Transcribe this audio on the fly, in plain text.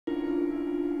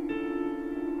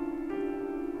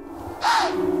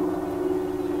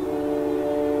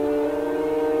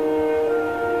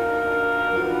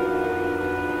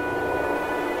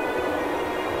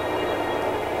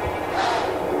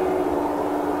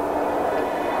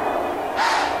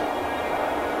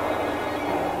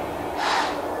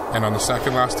And on the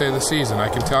second last day of the season, I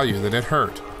can tell you that it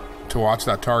hurt to watch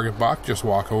that target buck just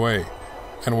walk away,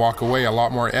 and walk away a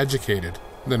lot more educated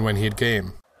than when he'd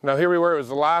came. Now here we were, it was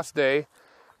the last day.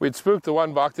 We'd spooked the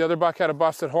one buck, the other buck had a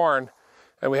busted horn,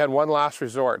 and we had one last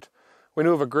resort. We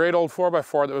knew of a great old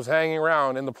 4x4 that was hanging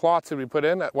around in the plots that we put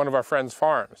in at one of our friends'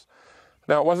 farms.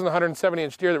 Now it wasn't the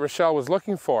 170-inch deer that Rochelle was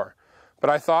looking for, but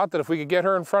I thought that if we could get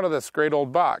her in front of this great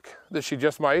old buck, that she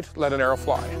just might let an arrow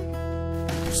fly.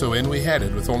 So in we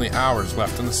headed with only hours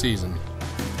left in the season.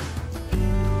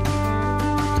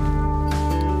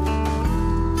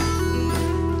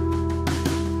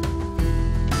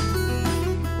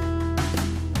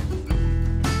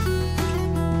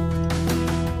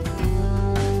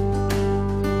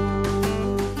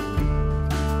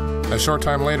 A short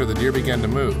time later, the deer began to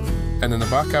move, and then the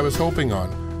buck I was hoping on,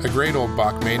 a great old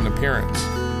buck, made an appearance.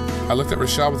 I looked at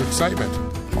Rochelle with excitement,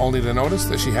 only to notice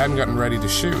that she hadn't gotten ready to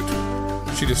shoot.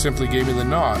 She just simply gave me the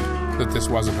nod that this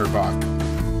wasn't her buck.